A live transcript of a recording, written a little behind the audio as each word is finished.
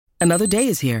Another day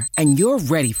is here, and you're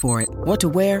ready for it. What to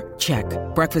wear? Check.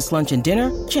 Breakfast, lunch, and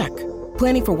dinner? Check.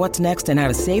 Planning for what's next and how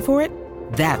to save for it?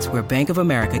 That's where Bank of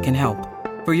America can help.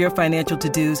 For your financial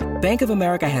to-dos, Bank of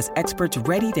America has experts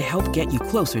ready to help get you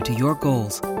closer to your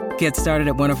goals. Get started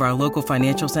at one of our local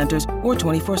financial centers or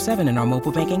 24/7 in our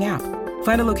mobile banking app.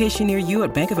 Find a location near you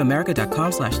at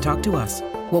bankofamerica.com/talktous.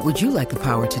 What would you like the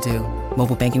power to do?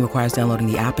 Mobile banking requires downloading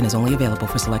the app and is only available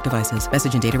for select devices.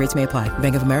 Message and data rates may apply.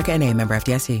 Bank of America N.A., member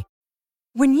FDIC.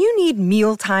 When you need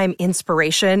mealtime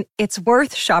inspiration, it's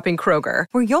worth shopping Kroger,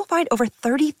 where you'll find over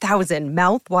 30,000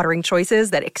 mouth-watering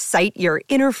choices that excite your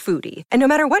inner foodie. And no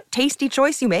matter what tasty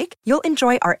choice you make, you'll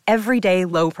enjoy our everyday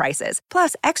low prices,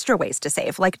 plus extra ways to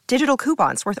save, like digital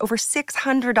coupons worth over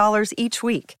 $600 each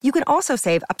week. You can also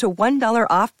save up to $1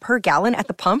 off per gallon at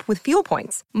the pump with fuel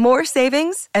points. More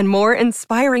savings and more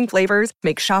inspiring flavors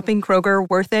make shopping Kroger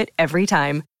worth it every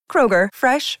time. Kroger,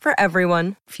 fresh for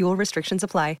everyone. Fuel restrictions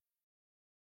apply.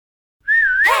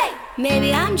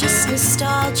 Maybe I'm just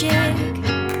nostalgic,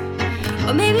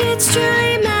 or maybe it's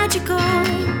truly magical.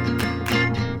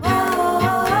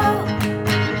 Whoa,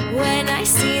 when I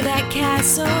see that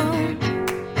castle,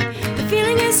 the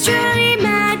feeling is truly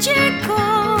magical.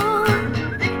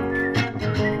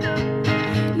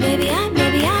 Maybe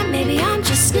I'm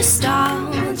just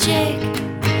nostalgic.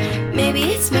 Maybe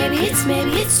it's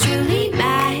truly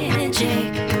magic.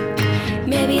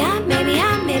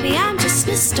 Maybe I'm just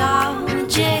nostalgic.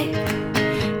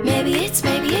 Maybe it's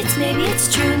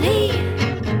truly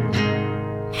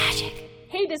magic.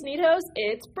 Hey, Disneytos,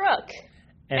 it's Brooke.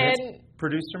 And it's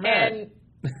producer Matt.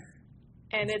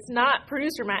 And it's not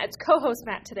producer Matt, it's co-host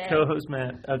Matt today. Co-host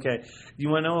Matt, okay. You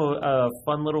want to know a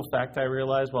fun little fact I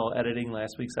realized while editing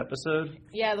last week's episode?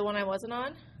 Yeah, the one I wasn't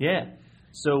on? Yeah.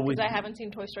 Because I haven't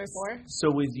seen Toy Story 4.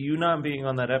 So with you not being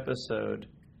on that episode,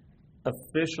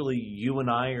 officially you and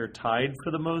I are tied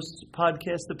for the most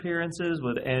podcast appearances,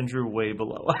 with Andrew way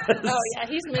below us. Oh yeah,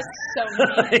 he's missed so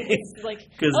many. I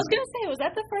was gonna say, was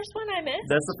that the first one I missed?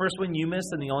 That's the first one you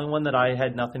missed, and the only one that I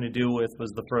had nothing to do with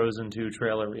was the Frozen 2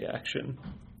 trailer reaction.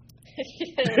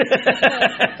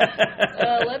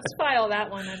 Let's file that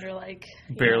one under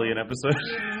barely an episode.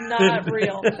 Not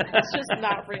real. It's just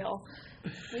not real.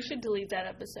 We should delete that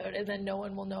episode, and then no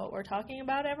one will know what we're talking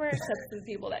about ever, except for the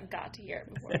people that got to hear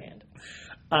it beforehand.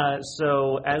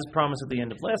 So, as promised at the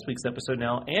end of last week's episode,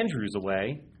 now Andrew's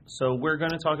away, so we're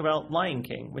going to talk about Lion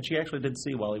King, which he actually did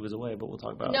see while he was away, but we'll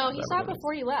talk about. No, he saw it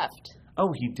before he left.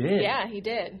 Oh, he did? Yeah, he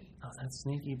did. Oh, that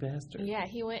sneaky bastard. Yeah,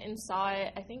 he went and saw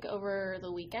it, I think, over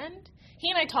the weekend. He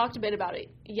and I talked a bit about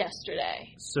it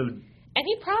yesterday. And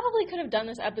he probably could have done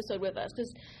this episode with us,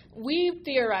 because we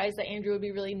theorized that Andrew would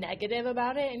be really negative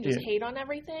about it and just hate on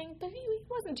everything, but he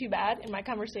wasn't too bad in my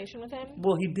conversation with him.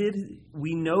 Well, he did.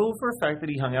 We know for a fact that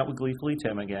he hung out with Gleefully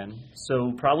Tim again,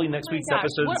 so probably next week's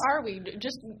episode. What are we?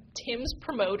 Just Tim's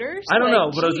promoters? I don't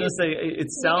know, but I was going to say, it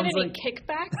sounds like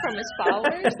kickback from his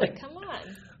followers? Come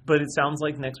on. But it sounds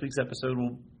like next week's episode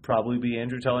will probably be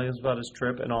Andrew telling us about his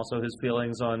trip and also his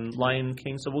feelings on Lion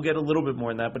King. So we'll get a little bit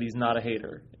more in that, but he's not a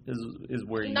hater, is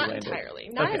where you landed. Not entirely.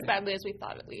 Not as badly as we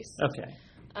thought, at least. Okay.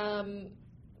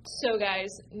 So, guys,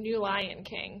 new Lion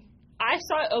King. I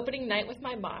saw it opening night with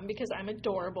my mom because I'm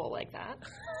adorable like that.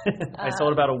 I saw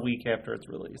it about a week after its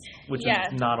release, which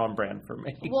is not on brand for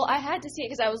me. Well, I had to see it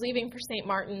because I was leaving for St.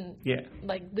 Martin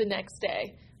the next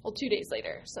day. Well, 2 days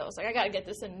later. So I was like, I got to get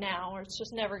this in now or it's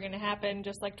just never going to happen,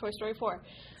 just like Toy Story 4.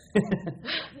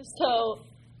 So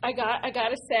I got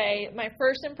to say, my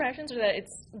first impressions are that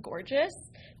it's gorgeous.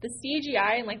 The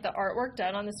CGI and the artwork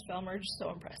done on this film are just so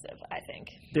impressive, I think.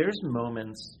 There's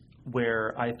moments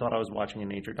where I thought I was watching a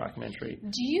nature documentary.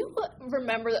 Do you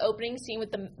remember the opening scene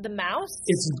with the mouse?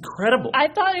 It's incredible. I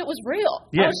thought it was real.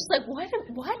 Yeah. I was just like,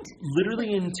 what?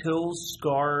 Literally until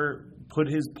Scar put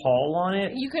his paw on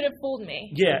it. You could have fooled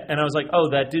me. Yeah, and I was like, oh,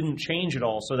 that didn't change at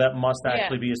all, so that must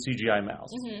actually be a CGI mouse.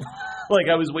 Mm-hmm.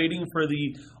 I was waiting for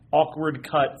the awkward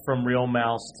cut from real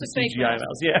mouse to CGI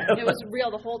mouse. Yeah. It was real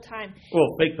the whole time.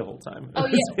 Well, fake the whole time. Oh,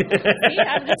 yeah. See,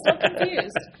 I'm just so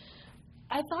confused.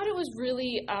 I thought it was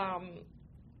really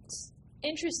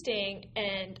interesting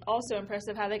and also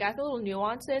impressive how they got the little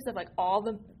nuances of all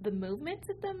the movements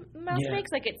that the mouse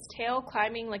makes, its tail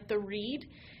climbing the reed,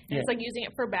 and it's using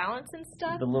it for balance and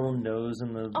stuff. The little nose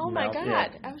and the oh mouth. My god!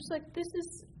 Yeah. I was like, this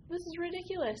is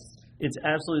ridiculous. It's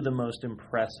absolutely the most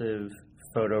impressive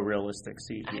photorealistic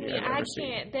CG I've ever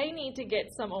seen. They need to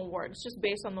get some awards just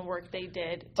based on the work they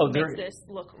did to make this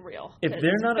look real. If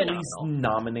they're not at least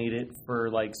nominated for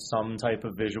some type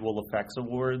of visual effects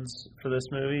awards for this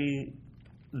movie,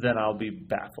 then I'll be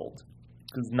baffled.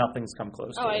 because nothing's come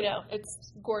close to it. Oh, I know.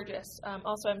 It's gorgeous.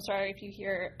 Also, I'm sorry if you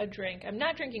hear a drink. I'm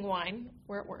not drinking wine.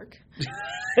 We're at work.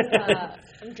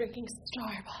 I'm drinking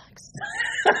Starbucks.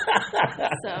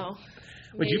 So,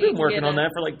 but you've been working on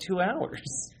that for like 2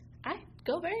 hours. I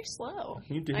go very slow.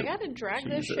 You do. I got to drag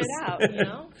this shit out,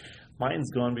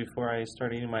 Mine's gone before I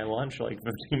start eating my lunch, like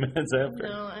 15 minutes after.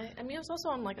 No, I was also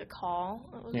on like a call.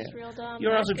 It was real dumb.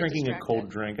 You're also drinking a cold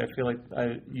drink. I feel like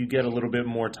you get a little bit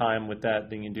more time with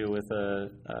that than you do with a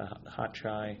hot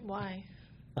chai. Why?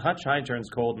 The hot chai turns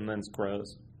cold and then it's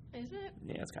gross. Is it?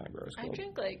 Yeah, it's kind of gross. I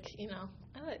drink I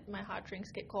let my hot drinks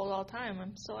get cold all the time.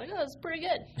 I'm still like, oh, it's pretty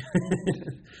good.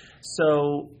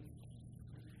 So,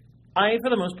 I, for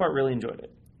the most part, really enjoyed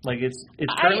it. Like, it's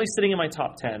currently sitting in my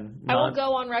top 10. I will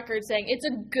go on record saying it's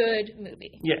a good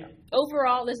movie. Yeah.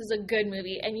 Overall, this is a good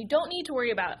movie, and you don't need to worry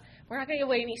about, we're not going to give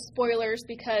away any spoilers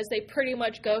because they pretty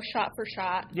much go shot for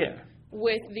shot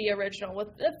with the original, with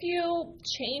a few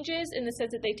changes in the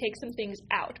sense that they take some things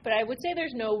out. But I would say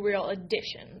there's no real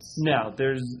additions. No,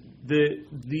 there's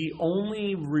the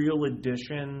only real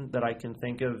addition that I can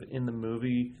think of in the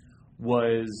movie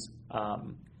was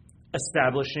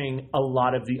establishing a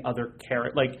lot of the other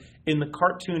characters. Like, in the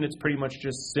cartoon, it's pretty much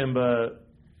just Simba,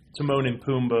 Timon, and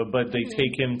Pumbaa, but they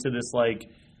take him to this, like,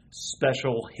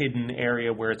 special hidden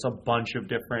area where it's a bunch of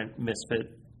different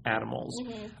misfit animals.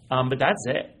 But that's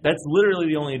it. That's literally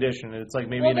the only addition. It's like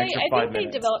maybe an extra 5 minutes. I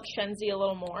think they developed Shenzi a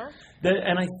little more.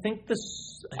 And I think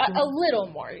a little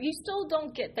more. You still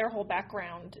don't get their whole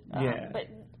background. But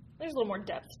there's a little more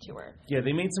depth to her. Yeah,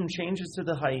 they made some changes to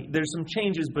the height. There's some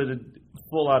changes, but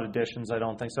full-out additions, I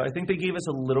don't think so. I think they gave us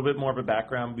a little bit more of a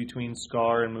background between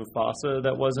Scar and Mufasa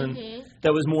that wasn't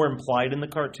that was more implied in the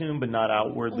cartoon, but not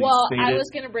outwardly stated. I was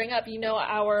going to bring up,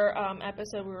 our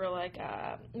episode, we were like,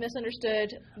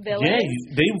 misunderstood villain. Yeah,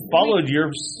 they followed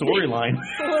your storyline.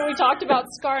 When we talked about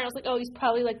Scar, and I was like, oh, he's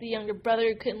probably like the younger brother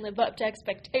who couldn't live up to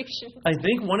expectations. I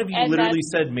think one of you literally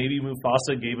said maybe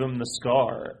Mufasa gave him the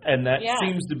scar, and that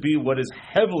seems to be what is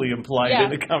heavily implied in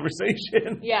the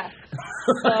conversation. Yeah.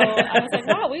 So I was like,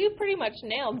 wow, we pretty much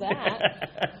nailed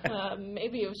that.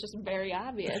 Maybe it was just very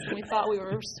obvious, and we thought we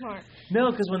were smart. No,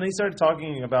 because when they started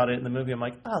talking about it in the movie, I'm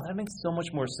like, oh, that makes so much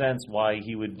more sense why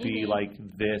he would be like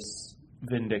this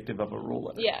vindictive of a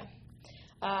ruler. Yeah.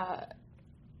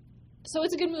 So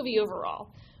it's a good movie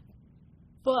overall.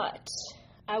 But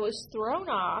I was thrown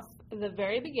off at the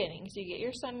very beginning. So you get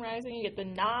your sun rising, you get the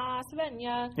Na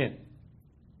Svenya. Yeah.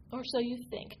 Or so you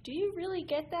think. Do you really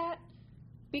get that?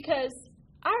 Because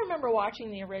I remember watching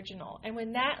the original, and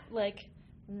when that,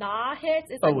 Na hits,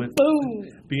 it's like, boom!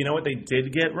 But you know what they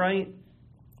did get right?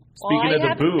 Speaking of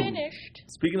the boom.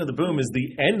 Speaking of the boom is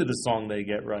the end of the song they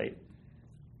get right.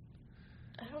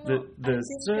 I don't know.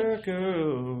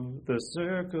 The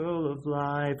circle of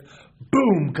life.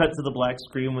 Boom! Cut to the black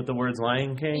screen with the words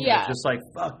Lion King. Yeah. It's just like,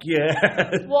 fuck yeah.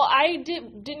 Well, I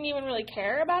didn't even really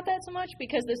care about that so much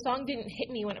because the song didn't hit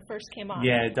me when it first came on.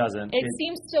 Yeah, it doesn't. It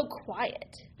seems so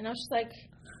quiet. And I was just like,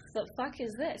 the fuck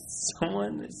is this?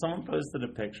 Someone posted a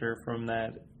picture from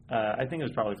that. I think it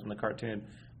was probably from the cartoon.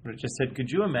 But it just said, could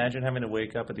you imagine having to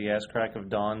wake up at the ass crack of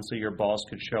dawn so your boss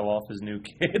could show off his new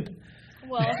kid?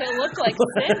 Well, if it looked like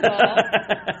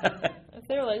Simba, if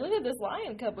they were like, look at this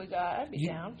lion cub we got, I'd be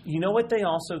down. You know what they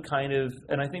also kind of,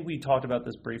 and I think we talked about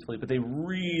this briefly, but they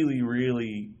really,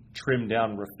 really trimmed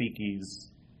down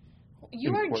Rafiki's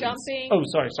importance. Jumping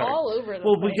sorry. all over the place.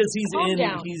 Well, because he's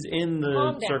he's in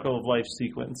the Circle of Life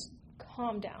sequence.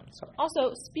 Calm down. Sorry.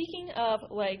 Also, speaking of,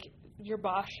 your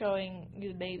boss showing you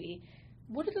the baby,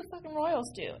 what do the fucking royals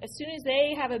do? As soon as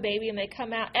they have a baby and they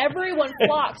come out, everyone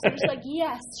flocks. They're just like,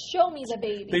 yes, show me the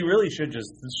baby. They really should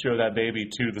just show that baby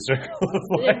to the Circle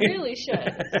of Life. They really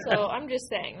should. So I'm just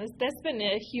saying, that's been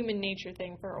a human nature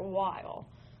thing for a while.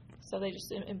 So they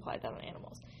just implied that on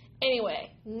animals.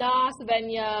 Anyway, Na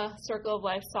Svenya, Circle of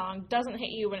Life song doesn't hit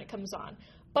you when it comes on.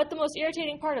 But the most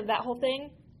irritating part of that whole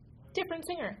thing, different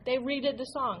singer. They redid the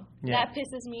song. Yeah. That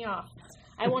pisses me off.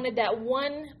 I wanted that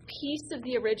one piece of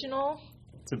the original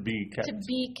to be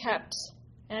kept.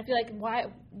 And I feel like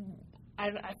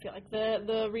I feel like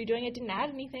the redoing it didn't add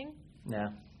anything. Yeah.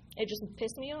 It just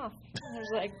pissed me off. I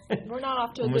was like, we're not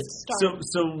off to a good start.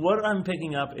 So what I'm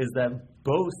picking up is that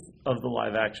both of the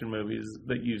live action movies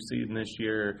that you've seen this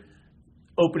year,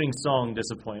 opening song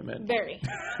disappointment. Very.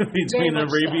 Between Very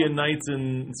Arabian Nights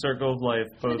and Circle of Life.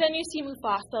 Both. But then you see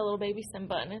Mufasa, little baby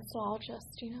Simba, and it's all just,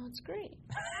 it's great.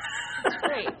 It's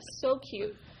great. So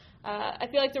cute. I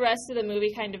feel like the rest of the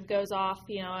movie kind of goes off,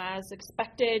 as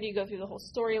expected. You go through the whole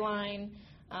storyline.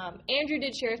 Andrew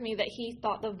did share with me that he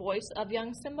thought the voice of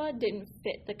young Simba didn't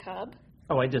fit the cub.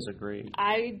 Oh, I disagree.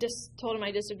 I just told him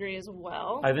I disagree as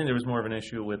well. I think there was more of an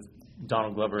issue with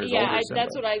Donald Glover as older Simba.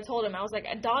 That's what I told him. I was like,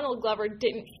 Donald Glover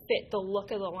didn't fit the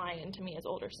look of the lion to me as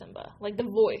older Simba. Like, the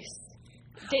voice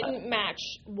didn't match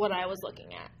what I was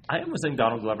looking at. I almost think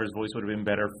Donald Glover's voice would have been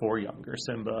better for younger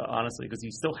Simba, honestly, because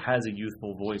he still has a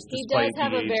youthful voice. He does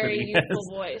have a very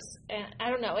youthful voice. And I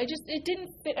don't know. It didn't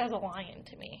fit as a lion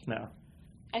to me. No.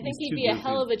 I think he'd be a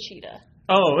hell of a cheetah.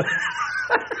 Oh.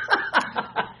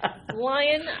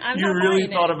 Lion, I'm you not really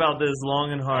buying thought it. about this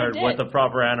long and hard, what the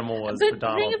proper animal was for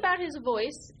Donald. The thing about his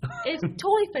voice, it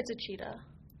totally fits a cheetah.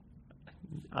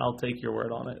 I'll take your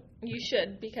word on it. You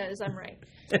should, because I'm right.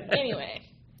 Anyway,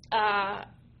 I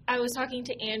was talking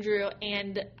to Andrew,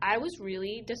 and I was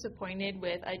really disappointed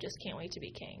with I Just Can't Wait to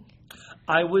Be King.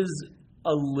 I was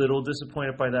a little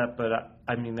disappointed by that, but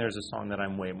I mean, there's a song that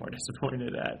I'm way more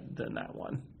disappointed at than that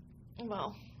one.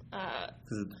 Well,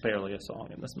 because it's barely a song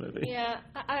in this movie. Yeah,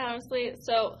 I honestly,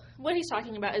 so what he's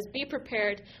talking about is Be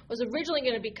Prepared was originally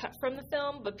going to be cut from the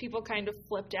film, but people kind of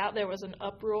flipped out. There was an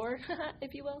uproar,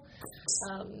 if you will.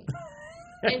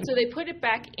 And so they put it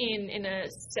back in a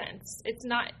sense. It's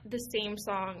not the same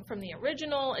song from the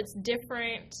original. It's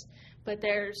different, but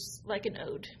there's like an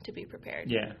ode to Be Prepared.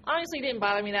 Yeah. Honestly, it didn't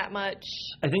bother me that much.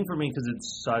 I think for me, because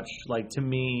it's such, like, to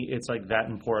me, it's like That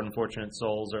and Poor Unfortunate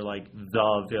Souls are like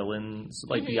the villains,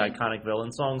 like the iconic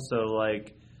villain songs. So,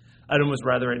 like, I'd almost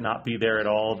rather it not be there at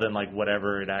all than, like,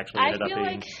 whatever it actually ended up being. I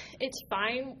feel like it's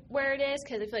fine where it is,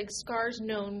 because I feel like Scar's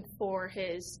known for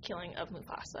his killing of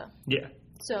Mufasa. Yeah.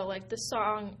 So, like, the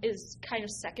song is kind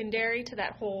of secondary to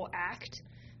that whole act,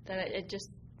 that it just,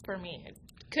 for me, it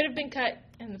could have been cut,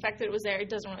 and the fact that it was there, it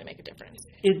doesn't really make a difference.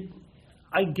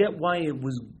 I get why it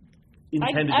was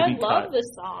intended to be cut. I love this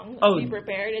song, Be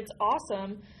Prepared. It's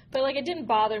awesome, but, like, it didn't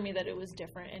bother me that it was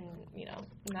different and, you know,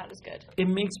 not as good. It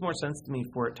makes more sense to me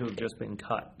for it to have just been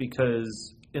cut,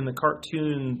 because in the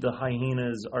cartoon, the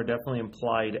hyenas are definitely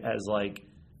implied as, like,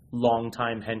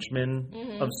 longtime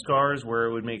henchmen of Scar's, where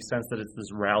it would make sense that it's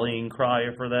this rallying cry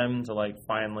for them to, like,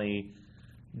 finally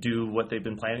do what they've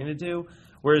been planning to do.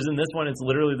 Whereas in this one, it's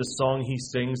literally the song he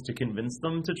sings to convince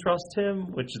them to trust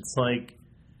him, which it's like,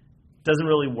 doesn't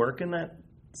really work in that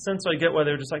sense. So I get why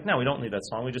they're just like, no, we don't need that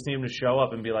song. We just need him to show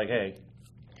up and be like, hey,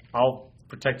 I'll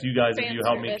protect you guys if you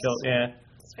help me kill. Yeah.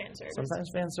 It's fan service. Sometimes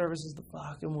fan service is the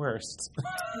fucking worst.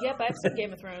 Yep, I've seen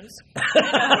Game of Thrones.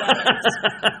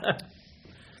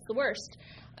 It's the worst.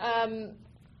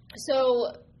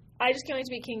 So I Just Can't Wait to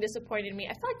Be King disappointed me.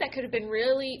 I feel like that could have been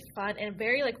really fun and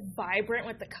very, like, vibrant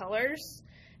with the colors,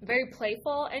 very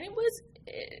playful, and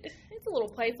it's a little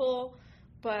playful,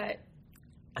 but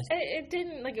it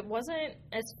didn't, like, it wasn't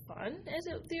as fun as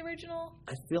the original.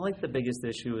 I feel like the biggest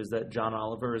issue is that John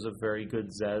Oliver is a very good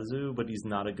Zazu, but he's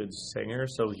not a good singer,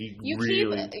 so if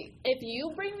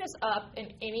you bring this up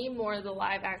in any more of the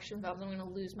live action films, I'm going to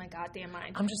lose my goddamn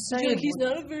mind. I'm just saying. He's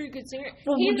not a very good singer.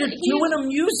 Well, you're doing a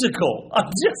musical. I'm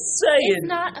just saying. It's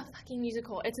not a fucking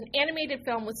musical. It's an animated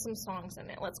film with some songs in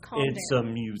it. Let's calm down. It's a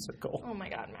musical. Oh my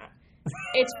God, Matt.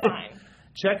 It's fine.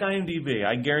 Check IMDb.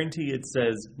 I guarantee it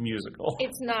says musical.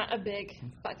 It's not a big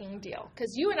fucking deal.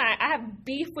 Because you and I have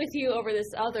beef with you over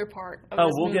this other part of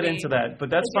this we'll movie. get into that. But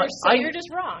that's fine. You're just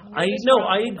wrong. I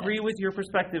agree with your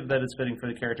perspective that it's fitting for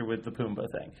the character with the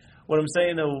Pumbaa thing. What I'm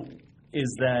saying, though,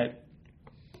 is that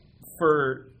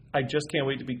for I Just Can't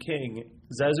Wait to Be King,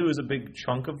 Zazu is a big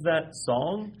chunk of that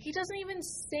song. He doesn't even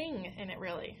sing in it,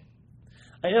 really.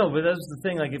 I know, but that's the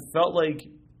thing. Like, it felt like...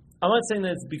 I'm not saying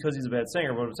that it's because he's a bad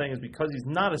singer. What I'm saying is because he's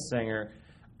not a singer,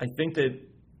 I think that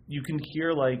you can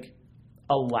hear, like,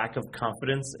 a lack of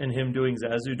confidence in him doing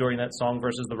Zazu during that song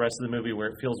versus the rest of the movie, where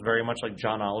it feels very much like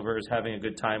John Oliver is having a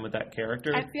good time with that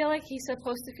character. I feel like he's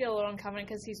supposed to feel a little unconfident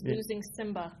because he's losing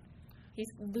Simba.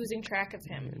 He's losing track of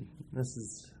him. This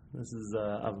is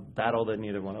a battle that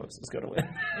neither one of us is going to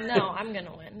win. No, I'm going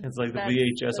to win. It's like the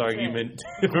VHS argument.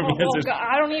 God,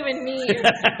 I don't even need...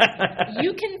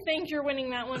 You can think you're winning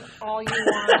that one all you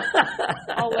want.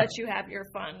 I'll let you have your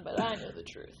fun, but I know the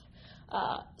truth.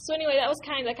 So anyway,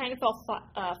 that kind of fell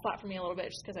flat for me a little bit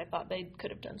just because I thought they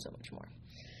could have done so much more.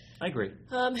 I agree.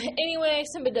 Anyway,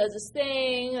 Simba does his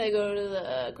thing. They go to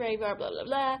the graveyard, blah, blah,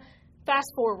 blah.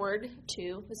 Fast forward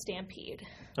to the stampede.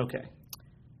 Okay.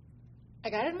 I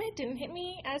gotta admit, it didn't hit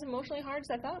me as emotionally hard as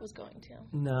I thought it was going to.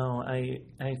 No, I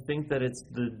think that it's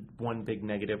the one big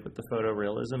negative with the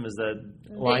photorealism is that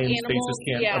lions' faces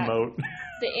can't emote.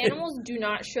 The animals do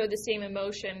not show the same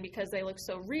emotion because they look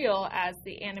so real as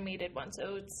the animated ones.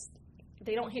 So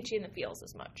they don't hit you in the feels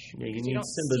as much. Yeah, you need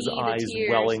Simba's eyes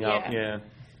welling up. Yeah.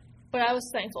 But I was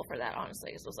thankful for that,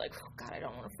 honestly. It was like, oh, God, I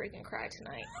don't want to freaking cry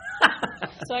tonight.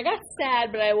 So I got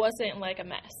sad, but I wasn't, like, a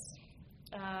mess.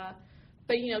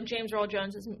 But, you know, James Earl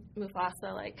Jones is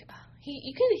Mufasa. Like,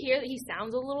 you can hear that he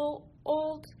sounds a little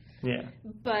old. Yeah.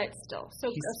 But still,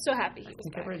 so happy he was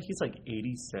back. Right. He's like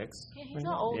 86. Yeah, he's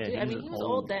not old, dude. I mean, he was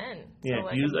old then. Yeah, so,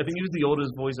 like, I think he was the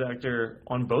oldest voice actor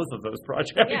on both of those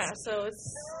projects. Yeah, so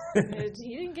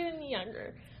he didn't get any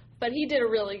younger. But he did a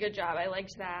really good job. I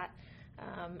liked that.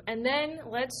 And then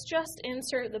let's just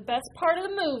insert the best part of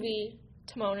the movie,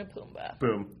 Timon and Pumbaa.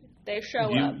 Boom. They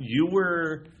show up. You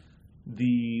were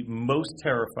the most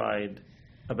terrified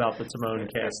about the Timon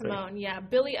casting. Timon, yeah.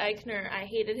 Billy Eichner, I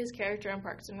hated his character on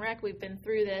Parks and Rec. We've been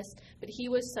through this, but he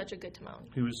was such a good Timon.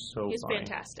 He was so He was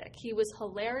fantastic. He was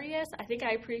hilarious. I think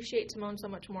I appreciate Timon so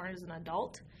much more as an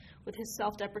adult, with his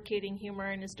self-deprecating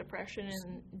humor and his depression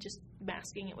and just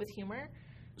masking it with humor.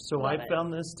 So I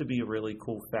found this to be a really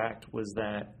cool fact, was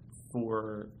that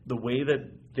for the way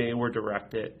that they were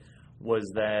directed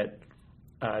was that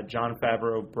Jon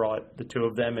Favreau brought the two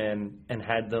of them in and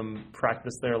had them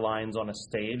practice their lines on a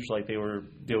stage like they were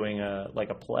doing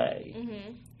a play.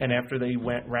 Mm-hmm. And after they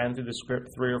ran through the script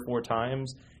 3 or 4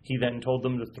 times, he then told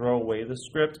them to throw away the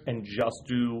script and just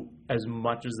do as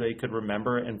much as they could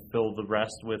remember and fill the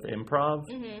rest with improv.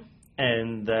 Mm-hmm.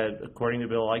 And that, according to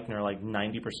Bill Eichner, like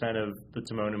 90% of the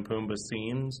Timon and Pumbaa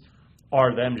scenes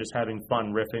are them just having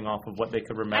fun riffing off of what they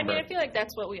could remember. I mean, I feel like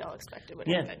that's what we all expected would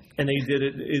happen. And they did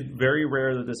it. It's very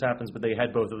rare that this happens, but they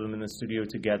had both of them in the studio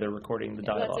together recording the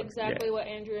dialogue. That's exactly what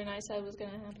Andrew and I said was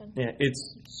going to happen. Yeah,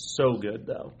 it's so good,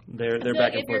 though. They're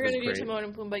back and forth. If you're going to do Timon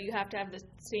and Pumbaa, you have to have the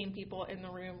same people in the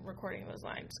room recording those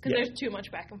lines, because there's too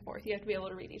much back and forth. You have to be able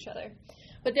to read each other.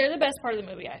 But they're the best part of the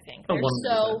movie, I think. They're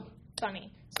so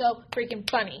funny. So freaking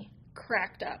funny.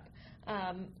 Cracked up.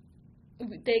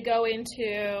 They go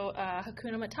into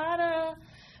Hakuna Matata.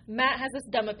 Matt has this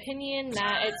dumb opinion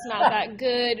that it's not that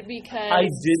good because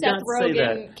Seth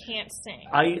Rogen can't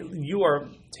sing. You are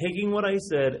taking what I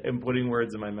said and putting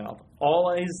words in my mouth.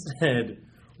 All I said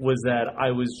was that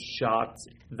I was shocked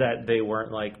that they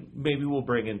weren't like, maybe we'll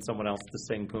bring in someone else to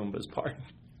sing Pumbaa's part.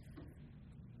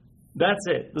 That's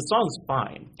it. The song's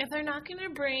fine. If they're not going to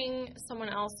bring someone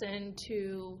else in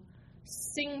to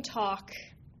sing talk,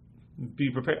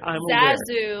 be prepared.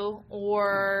 Zazu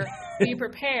or Be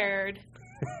Prepared,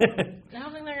 I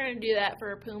don't think they're going to do that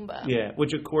for Pumbaa. Yeah,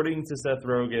 which according to Seth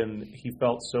Rogen, he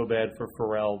felt so bad for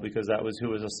Pharrell because that was who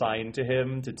was assigned to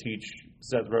him to teach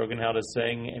Seth Rogen how to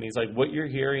sing. And he's like, what you're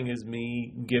hearing is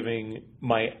me giving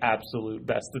my absolute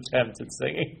best attempt at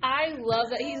singing. I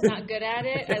love that he's not good at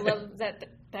it. I love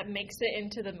that makes it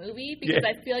into the movie because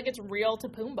I feel like it's real to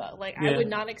Pumbaa. Like, I would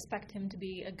not expect him to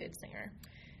be a good singer.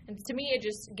 And to me, it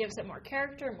just gives it more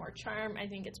character, more charm. I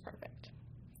think it's perfect.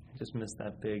 I just missed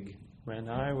that big, when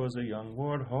I was a young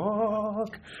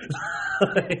warthog.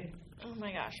 Oh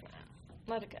my gosh, Matt.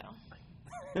 Let it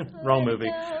go. Wrong movie.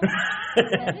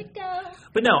 Let it go.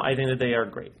 But no, I think that they are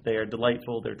great. They are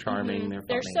delightful. They're charming. Mm-hmm. They're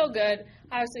funny. They're so good.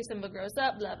 Obviously, Simba grows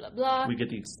up, blah, blah, blah. We get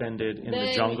the extended in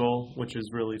the jungle, which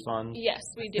is really fun. Yes,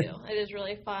 we do. It is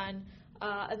really fun.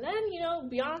 And then, you know,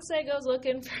 Beyonce goes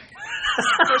looking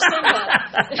for Simba.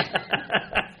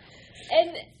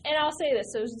 and I'll say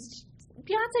this. So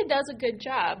Beyonce does a good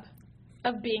job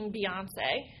of being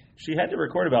Beyonce. She had to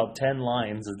record about 10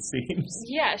 lines, it seems.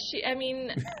 Yeah,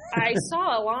 I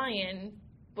saw a lion,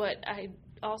 but I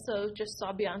also just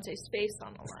saw Beyonce's face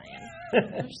on the lion.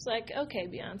 I was just like, okay,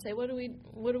 Beyonce, what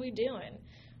are we doing?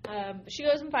 She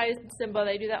goes and finds Simba.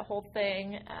 They do that whole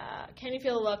thing. Can You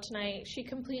Feel the Love Tonight? She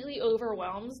completely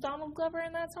overwhelms Donald Glover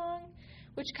in that song,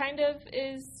 which kind of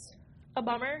is a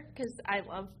bummer because I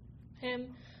love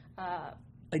him.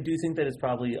 I do think that it's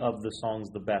probably of the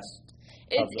songs the best.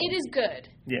 It is good.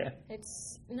 Yeah.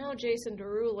 It's no Jason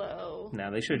Derulo.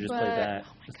 No, they should have just played that.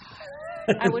 Oh my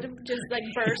god. I would have just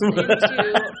burst into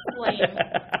flame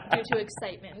due to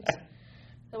excitement.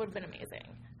 That would have been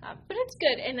amazing. But it's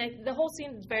good, and the whole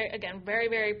scene is very,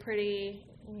 very pretty.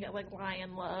 You got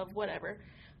lion love, whatever.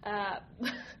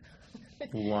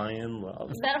 Lion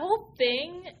love. That whole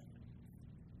thing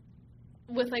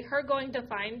with her going to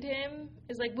find him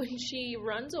is when she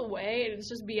runs away and it's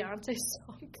just Beyonce's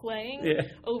song playing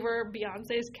over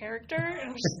Beyonce's character, and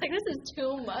I'm just like, this is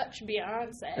too much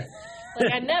Beyonce.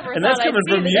 I never thought I'd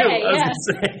see the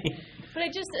day. But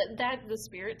the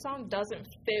Spirit song doesn't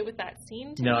fit with that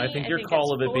scene to me. No, I think your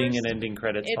call of it being an ending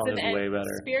credit song is way better.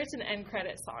 Spirit's an end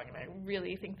credit song, and I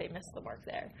really think they missed the mark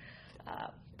there.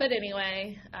 But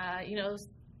anyway,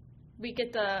 we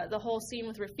get the whole scene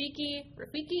with Rafiki.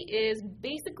 Rafiki is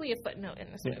basically a footnote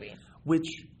in this movie. Which,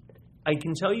 I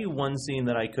can tell you one scene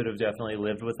that I could have definitely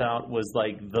lived without was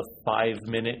the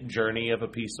 5-minute journey of a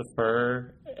piece of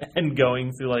fur and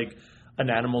going through a an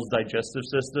animal's digestive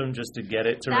system just to get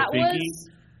it to that Rafiki.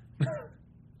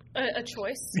 Was a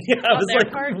choice. Yeah, I was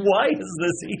like, part. why is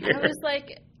this here? I was like,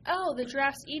 oh, the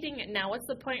giraffe's eating it now. What's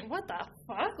the point? What the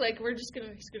fuck? Like, we're just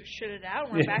gonna shit it out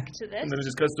and we're back to this. And then it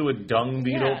just goes to a dung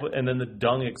beetle, and then the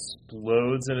dung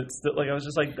explodes, and it's still, like, I was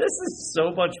just like, this is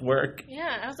so much work.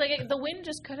 Yeah, I was like, the wind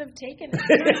just could have taken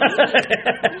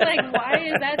it. Like, why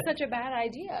is that such a bad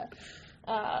idea?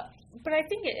 But I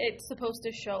think it's supposed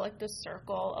to show, like, the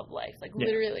circle of life. Like,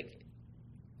 literally, like,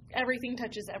 everything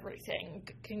touches everything,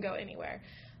 can go anywhere.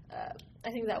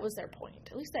 I think that was their point.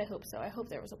 At least I hope so. I hope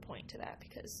there was a point to that,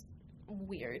 because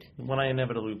weird. When I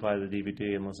inevitably buy the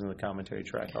DVD and listen to the commentary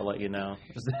track, I'll let you know.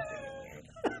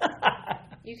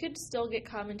 You could still get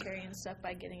commentary and stuff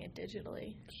by getting it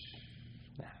digitally.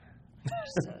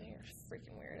 So you're a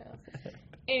freaking weirdo.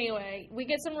 Anyway, we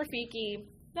get some Rafiki.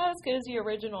 Not as good as the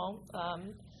original.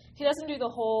 He doesn't do the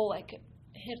whole, like,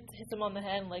 hits him on the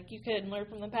head, like, you could learn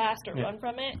from the past or run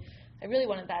from it. I really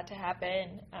wanted that to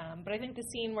happen, but I think the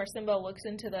scene where Simba looks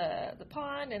into the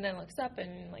pond and then looks up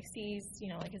and, like, sees, you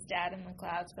know, like, his dad in the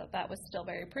clouds, but that was still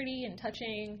very pretty and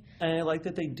touching. And I like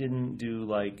that they didn't do,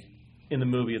 like, in the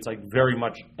movie, it's, like, very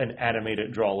much an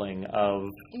animated drawing of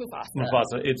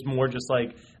Mufasa. It's more just,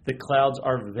 like, the clouds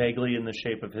are vaguely in the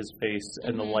shape of his face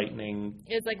and the lightning.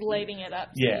 It's, like, lighting it up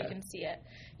so you can see it.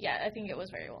 Yeah, I think it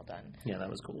was very well done. Yeah, that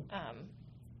was cool.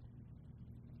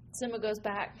 Simba goes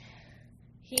back.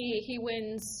 He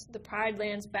wins the Pride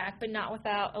Lands back, but not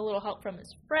without a little help from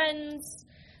his friends,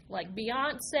 like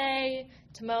Beyonce,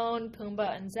 Timon,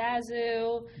 Pumbaa, and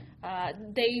Zazu.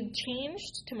 They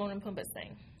changed Timon and Pumbaa's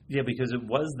thing. Yeah, because it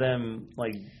was them,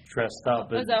 like, dressed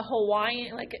up. It was a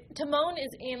Hawaiian, like, Timon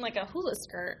is in, like, a hula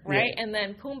skirt, right? Yeah. And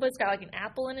then Pumbaa's got, like, an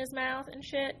apple in his mouth and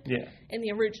shit. Yeah. In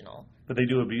the original. But they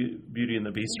do a Beauty and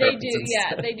the Beast reference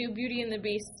instead. Yeah, they do Beauty and the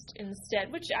Beast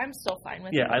instead, which I'm still fine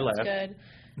with. Yeah, I laugh. It's good.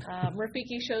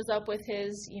 Rafiki shows up with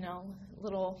his, you know,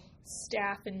 little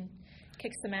staff and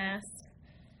kicks some ass.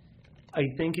 I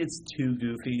think it's too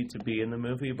goofy to be in the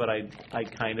movie, but I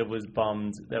kind of was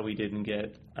bummed that we didn't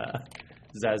get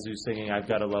Zazu singing "I've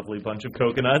Got a Lovely Bunch of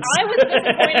Coconuts." I was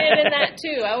disappointed in that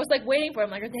too. I was like waiting for him.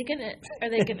 Like, are they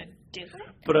gonna do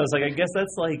that? But I was like, I guess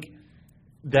that's like.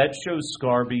 That shows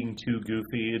Scar being too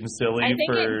goofy and silly. I think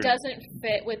it doesn't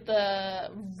fit with the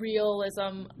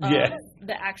realism of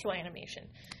the actual animation.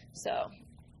 So,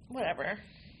 whatever.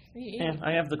 Yeah,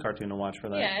 I have the cartoon to watch for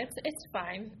that. Yeah, it's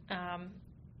fine.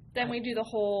 Then we do the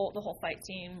whole fight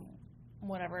scene.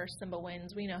 Whatever, Simba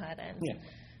wins. We know how it ends.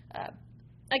 Yeah.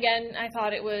 Again, I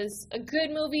thought it was a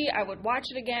good movie. I would watch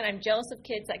it again. I'm jealous of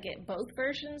kids that get both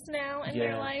versions now in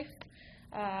their life.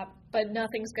 But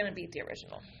nothing's going to beat the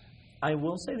original. I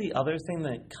will say the other thing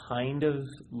that kind of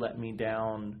let me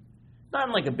down, not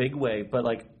in like a big way, but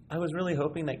like I was really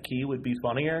hoping that Key would be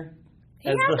funnier. He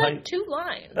had like 2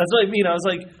 lines. That's what I mean. I was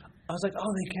like, oh,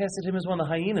 they casted him as one of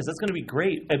the hyenas. That's going to be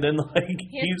great. And then like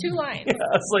he has 2 lines. Yeah,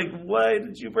 I was like, why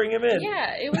did you bring him in?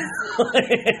 Yeah, it was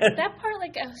that part.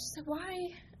 Like, I was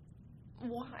like,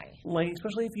 why? Like,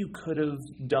 especially if you could have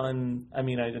done. I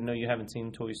mean, I know you haven't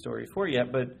seen Toy Story 4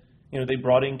 yet, but. You know, they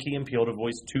brought in Key and Peele to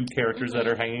voice 2 characters that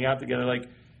are hanging out together. Like,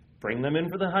 bring them in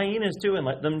for the hyenas, too, and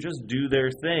let them just do their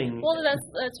thing. Well,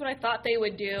 that's what I thought they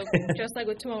would do, just like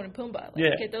with Timon and Pumbaa.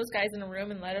 Like, get those guys in a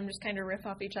room and let them just kind of riff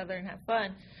off each other and have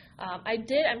fun.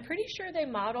 I'm pretty sure they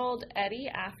modeled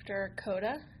Eddie after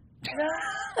Coda.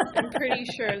 I'm pretty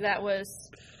sure that was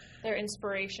their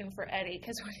inspiration for Eddie,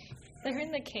 because they're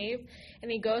in the cave,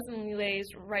 and he goes and he lays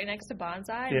right next to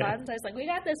Bonsai, and Bonsai's like, we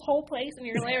got this whole place, and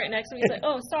you're going to lay right next to me. He's like,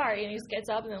 oh, sorry, and he just gets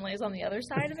up and then lays on the other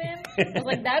side of him. I was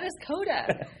like, that is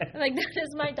Coda. I'm like, that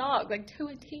is my dog, like, to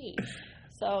a T.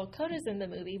 So Coda's in the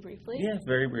movie briefly. Yeah,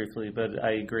 very briefly, but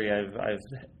I agree. I've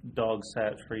dog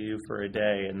sat for you for a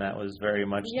day, and that was very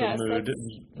much the mood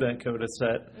that Coda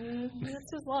set.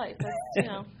 That's his life.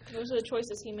 That's, those are the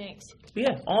choices he makes. But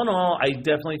yeah, all in all, I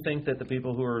definitely think that the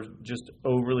people who are just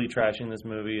overly trashing this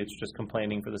movie, it's just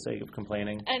complaining for the sake of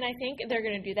complaining. And I think they're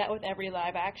going to do that with every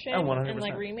live action and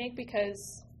like remake,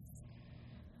 because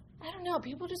I don't know,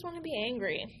 people just want to be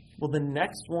angry. Well, the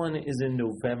next one is in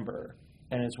November.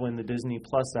 And it's when the Disney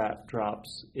Plus app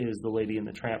drops, is the Lady and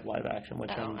the Tramp live action,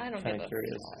 which I'm kind of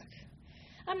curious.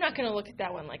 I'm not going to look at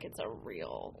that one like it's a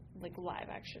real, like, live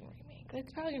action remake.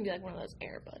 It's probably going to be like one of those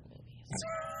Air Bud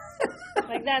movies.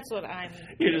 Like, that's what I'm...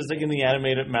 You're just thinking the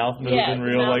animated mouth moving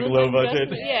real, like, low budget.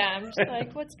 Yeah, I'm just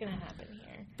like, what's going to happen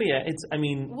here? But yeah, it's, I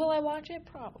mean... Will I watch it?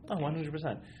 Probably. Oh,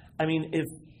 100%. I mean,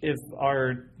 if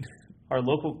our our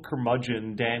local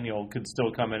curmudgeon, Daniel, could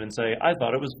still come in and say, I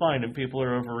thought it was fine and people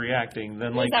are overreacting,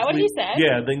 then Is that what he said?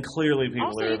 Yeah, then clearly people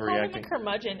also, are you overreacting. called him a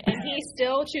curmudgeon, and he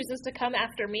still chooses to come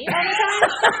after me all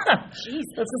the time? Jesus.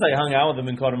 That's because I hung out with him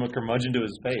and called him a curmudgeon to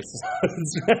his face.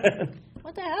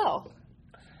 What the hell?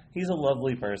 He's a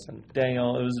lovely person.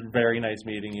 Daniel, it was very nice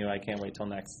meeting you. I can't wait till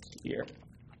next year.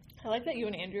 I like that you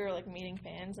and Andrew are, like, meeting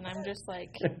fans, and I'm just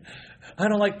like... I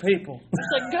don't like people.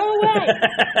 It's like, go away!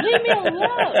 Leave me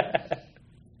alone!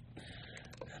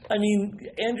 I mean,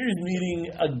 Andrew's meeting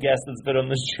a guest that's been on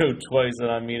the show twice, and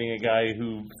I'm meeting a guy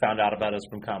who found out about us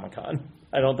from Comic-Con.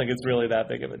 I don't think it's really that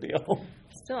big of a deal.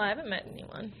 Still, I haven't met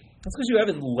anyone. That's because you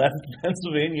haven't left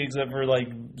Pennsylvania except for, like,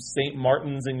 St.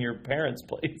 Martin's and your parents'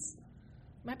 place.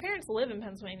 My parents live in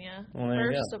Pennsylvania, well,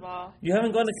 first of all. You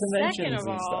haven't gone to conventions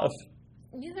and stuff.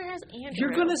 Neither has Andrew.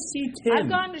 You're going to see Tim. I've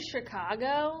gone to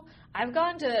Chicago. I've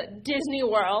gone to Disney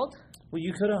World. Well,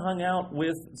 you could have hung out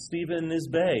with Stephen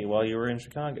Isbay while you were in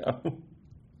Chicago.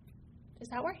 Is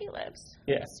that where he lives?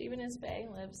 Yeah. Stephen Isbay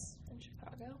lives in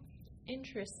Chicago.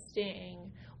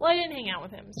 Interesting. Well, I didn't hang out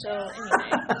with him, so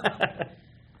anyway.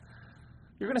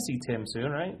 You're going to see Tim soon,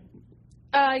 right?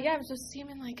 Yeah, I was just seeing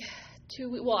him in like 2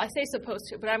 weeks. Well, I say supposed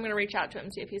to, but I'm going to reach out to him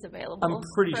and see if he's available. I'm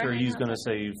pretty sure he's going to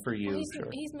say for you. Well, sure.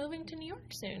 He's moving to New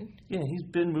York soon. Yeah, he's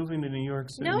been moving to New York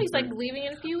soon. No, he's like leaving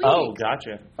in a few weeks. Oh,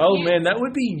 gotcha. Oh, man, that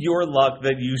would be your luck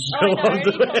that you show up. I already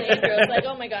told there. Andrew. I was like,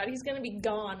 oh my God, he's going to be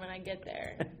gone when I get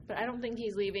there. But I don't think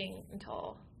he's leaving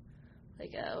until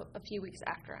like a few weeks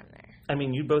after I'm there. I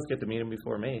mean, you both get to meet him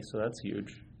before me, so that's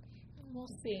huge. We'll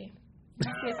see.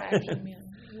 We'll see if I actually meet him.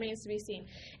 Remains to be seen.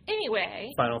 Anyway.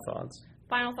 Final thoughts.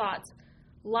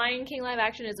 Lion King live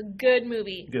action is a good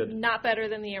movie. Good. Not better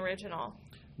than the original.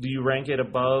 Do you rank it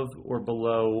above or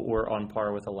below or on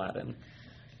par with Aladdin?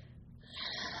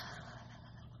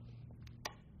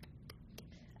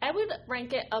 I would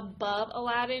rank it above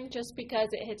Aladdin just because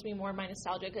it hits me more in my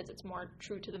nostalgia because it's more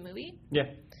true to the movie. Yeah,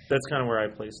 that's kind of where I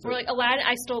placed it. Or like Aladdin,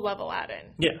 I still love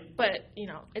Aladdin. Yeah. But, you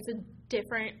know,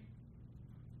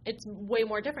 it's way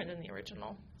more different than the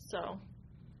original. So...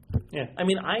 Yeah, I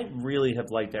mean, I really have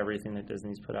liked everything that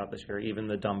Disney's put out this year, even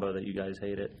the Dumbo that you guys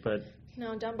hated. But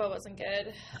no, Dumbo wasn't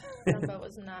good. Dumbo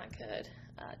was not good.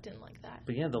 Didn't like that.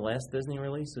 But yeah, the last Disney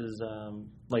release is,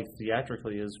 like,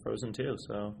 theatrically is Frozen 2,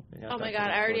 so... Oh my God,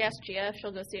 I already asked Gia if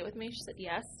she'll go see it with me. She said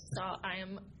yes, so I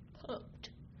am hooked.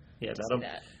 Yeah,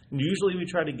 that. Usually we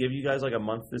try to give you guys like a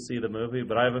month to see the movie,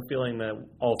 but I have a feeling that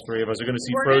all three of us are going to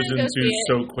see Frozen 2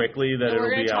 so quickly that it'll be out.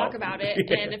 We're going to talk about it,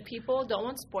 and if people don't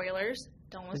want spoilers,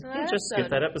 don't listen to that just episode. skip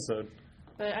that episode.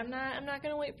 But I'm not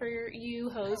going to wait for you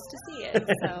host to see it,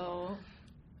 so all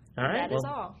right, that is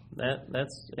all.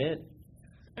 That's it.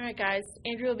 All right, guys.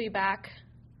 Andrew will be back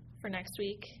for next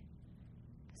week,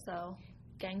 so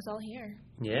gang's all here.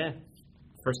 Yeah.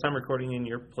 First time recording in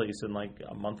your place in like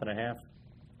a month and a half.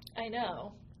 I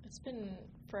know. It's been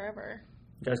forever.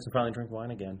 You guys can finally drink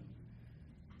wine again.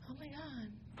 Oh my God.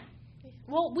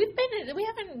 Well, we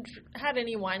haven't had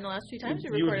any wine the last few times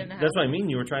we recorded in the house. That's what I mean.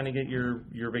 You were trying to get your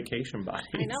vacation body.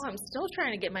 I know. I'm still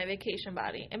trying to get my vacation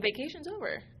body. And vacation's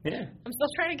over. Yeah. I'm still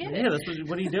trying to get it. Yeah,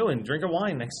 what are you doing? Drink a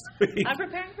wine next week. I'm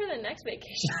preparing for the next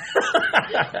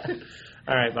vacation.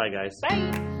 All right. Bye, guys.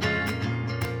 Bye.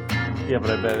 Yeah,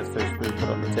 but I bet if there's food put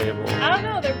on the table. I don't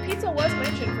know. Their pizza was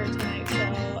mentioned for tonight, so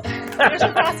there's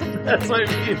a possibility. That's what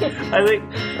I mean. I think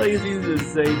it's easy to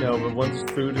say no, but once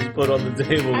food is put on the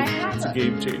table, it's a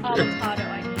game changer. Avocado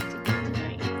I need to get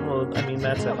tonight. Well, I mean,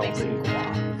 that's a healthy little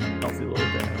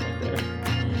thing right there.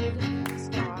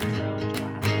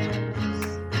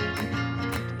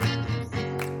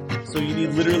 So you need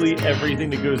literally everything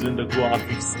that goes into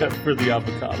guac except for the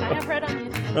avocado. I have red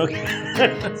onion.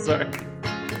 Okay. Sorry.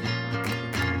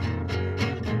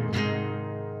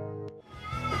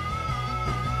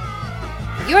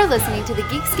 You're listening to the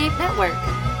Geekscape Network.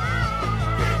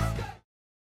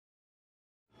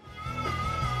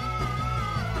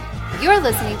 You're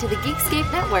listening to the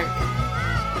Geekscape Network.